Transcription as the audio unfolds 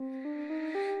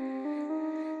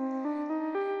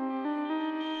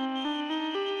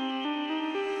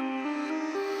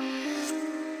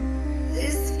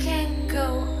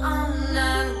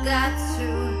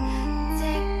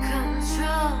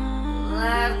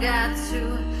got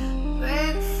to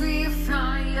break free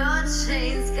from your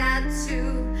chains, got to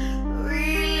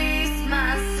release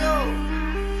my soul.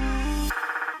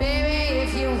 Baby,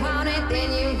 if you want it,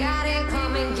 then you got it,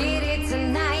 come and get it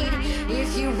tonight.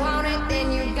 If you want it,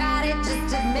 then you got it,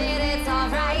 just admit it's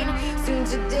alright. Soon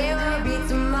today will be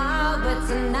tomorrow, but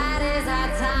tonight is our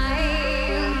time.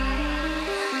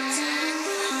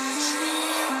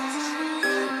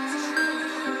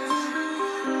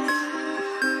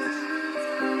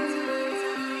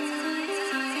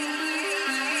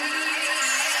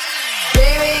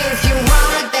 If you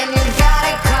want it, then you got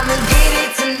it, come and get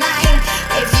it tonight.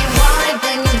 If you want it,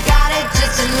 then you got it,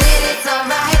 just admit it's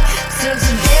alright. Soon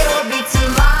today will be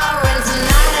tomorrow, and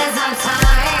tonight is our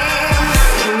time.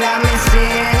 You got me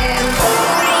spinning.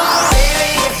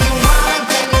 Baby, if you want it,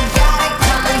 then you got it,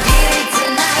 come and get it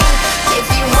tonight. If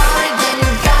you want it, then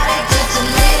you got it, just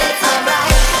admit it's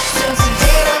alright. Soon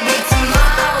today will be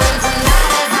tomorrow, and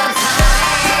tonight is our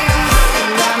time. You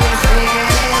got me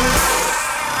spinning.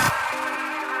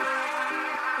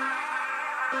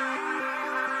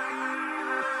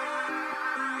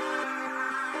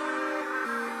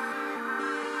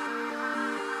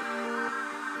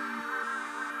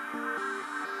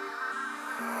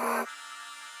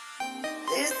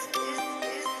 This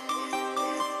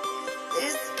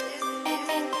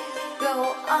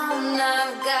go on,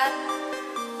 I've got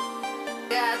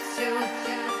to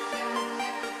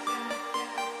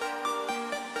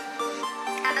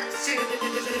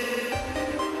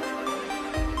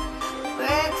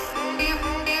break free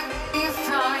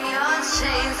from your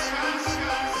chains.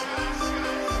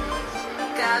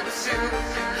 Got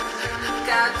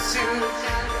to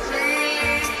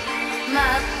release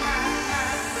my